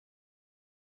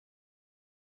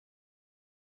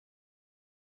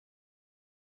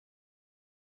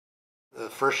The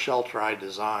first shelter I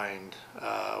designed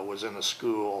was in a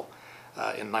school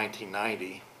in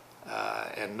 1990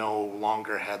 and no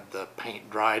longer had the paint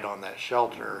dried on that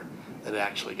shelter that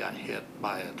actually got hit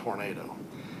by a tornado.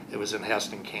 It was in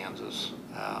Heston, Kansas,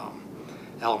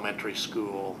 elementary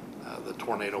school. The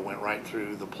tornado went right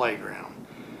through the playground.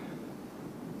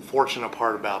 Fortunate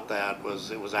part about that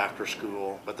was it was after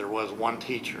school, but there was one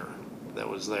teacher that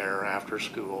was there after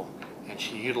school, and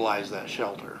she utilized that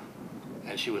shelter,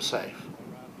 and she was safe.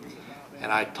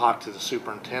 And I talked to the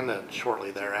superintendent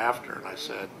shortly thereafter, and I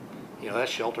said, you know, that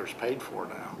shelter's paid for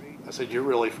now. I said, you're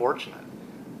really fortunate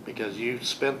because you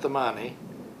spent the money,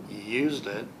 you used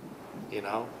it, you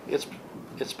know, it's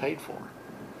paid for.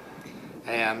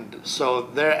 And so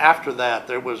there, after that,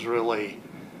 there was really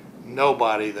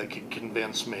nobody that could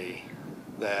convince me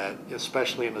that,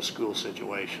 especially in a school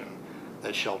situation,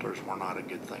 that shelters were not a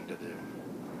good thing to do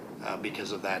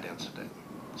because of that incident.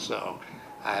 So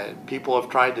people have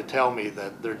tried to tell me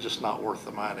that they're just not worth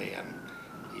the money, and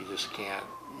you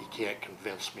can't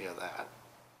convince me of that.